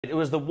It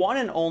was the one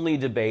and only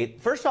debate.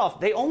 First off,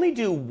 they only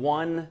do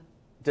one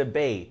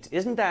debate.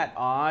 Isn't that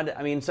odd?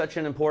 I mean, such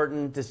an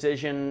important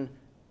decision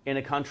in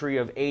a country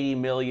of 80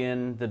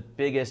 million, the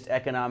biggest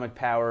economic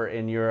power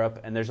in Europe,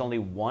 and there's only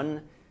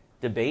one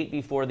debate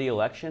before the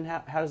election?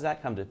 How does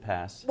that come to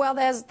pass? Well,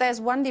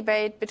 there's one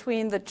debate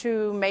between the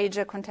two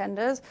major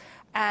contenders,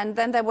 and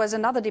then there was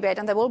another debate,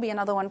 and there will be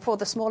another one for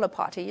the smaller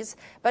parties.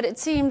 But it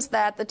seems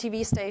that the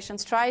TV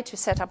stations tried to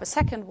set up a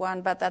second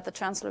one, but that the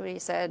Chancellery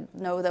said,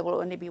 no, there will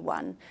only be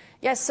one.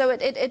 Yes, so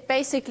it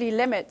basically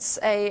limits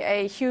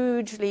a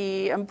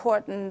hugely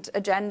important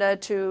agenda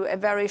to a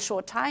very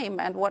short time.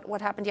 And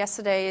what happened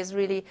yesterday is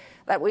really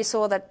that we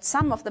saw that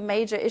some of the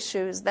major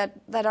issues that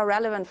are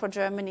relevant for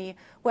Germany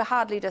were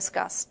hardly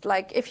discussed.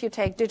 Like if you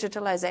take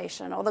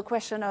digitalization or the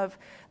question of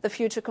the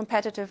future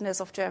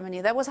competitiveness of Germany,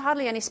 there was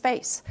hardly any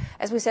space.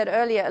 As we said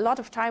earlier, a lot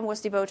of time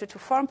was devoted to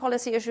foreign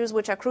policy issues,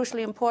 which are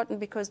crucially important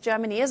because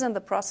Germany is in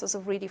the process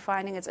of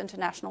redefining its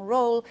international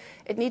role.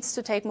 It needs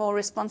to take more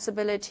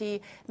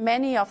responsibility.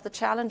 Many of the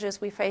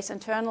challenges we face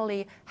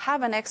internally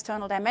have an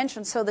external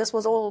dimension, so this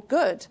was all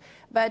good.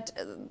 But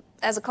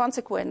as a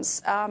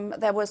consequence,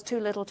 there was too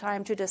little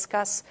time to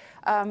discuss,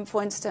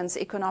 for instance,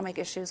 economic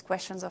issues,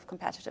 questions of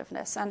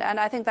competitiveness. And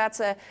I think that's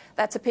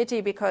a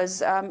pity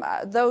because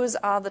those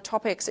are the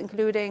topics,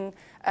 including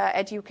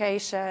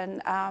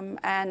education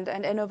and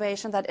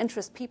innovation, that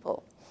interest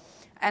people.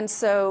 And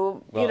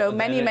so, well,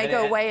 many may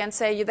go away and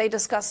say they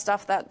discuss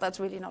stuff that's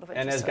really not of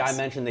interest. And as Guy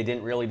mentioned, they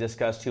didn't really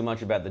discuss too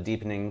much about the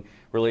deepening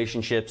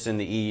relationships in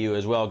the EU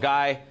as well.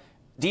 Guy,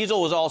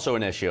 diesel was also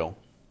an issue.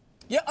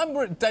 Yeah,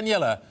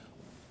 Daniela,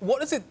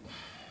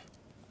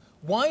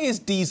 why is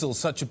diesel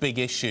such a big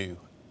issue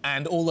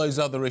and all those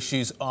other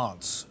issues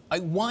aren't?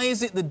 Why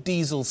is it that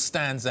diesel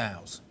stands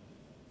out?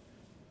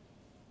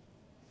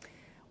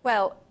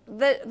 Well,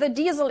 the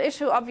diesel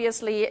issue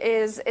obviously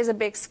is a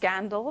big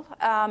scandal.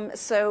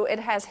 So it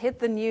has hit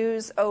the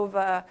news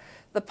over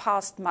the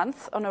past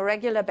month on a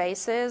regular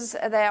basis.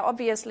 There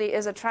obviously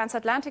is a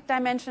transatlantic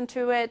dimension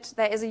to it.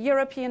 There is a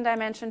European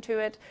dimension to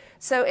it.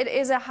 So it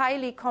is a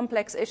highly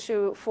complex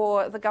issue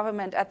for the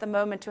government at the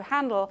moment to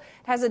handle.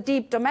 It has a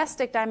deep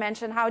domestic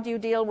dimension. How do you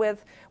deal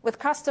with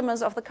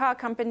customers of the car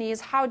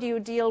companies? How do you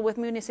deal with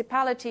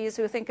municipalities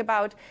who think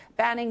about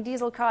banning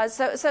diesel cars?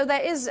 So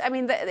there is, I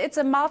mean, it's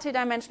a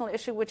multidimensional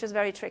issue which is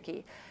very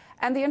tricky.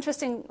 And the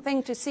interesting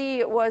thing to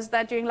see was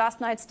that during last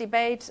night's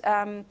debate,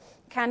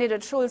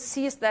 candidate Schulz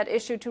seized that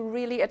issue to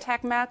really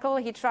attack Merkel.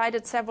 He tried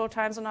it several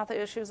times on other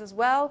issues as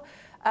well.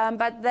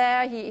 But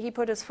there he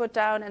put his foot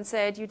down and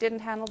said, you didn't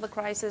handle the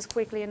crisis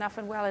quickly enough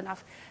and well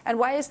enough. And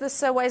why is this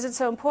so? Why is it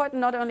so important?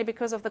 Not only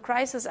because of the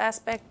crisis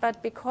aspect,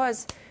 but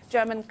because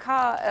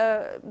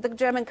the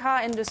German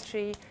car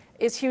industry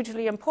is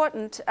hugely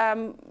important.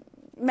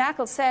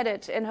 Merkel said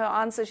it in her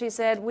answer. She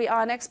said, we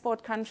are an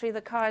export country.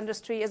 The car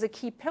industry is a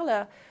key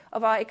pillar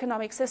of our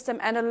economic system,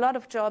 and a lot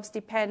of jobs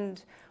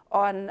depend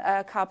on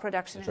car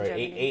production in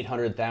Germany.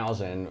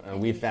 800,000.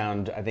 We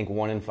found, I think,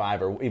 1 in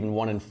 5 or even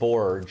 1 in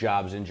 4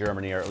 jobs in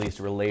Germany are at least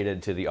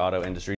related to the auto industry.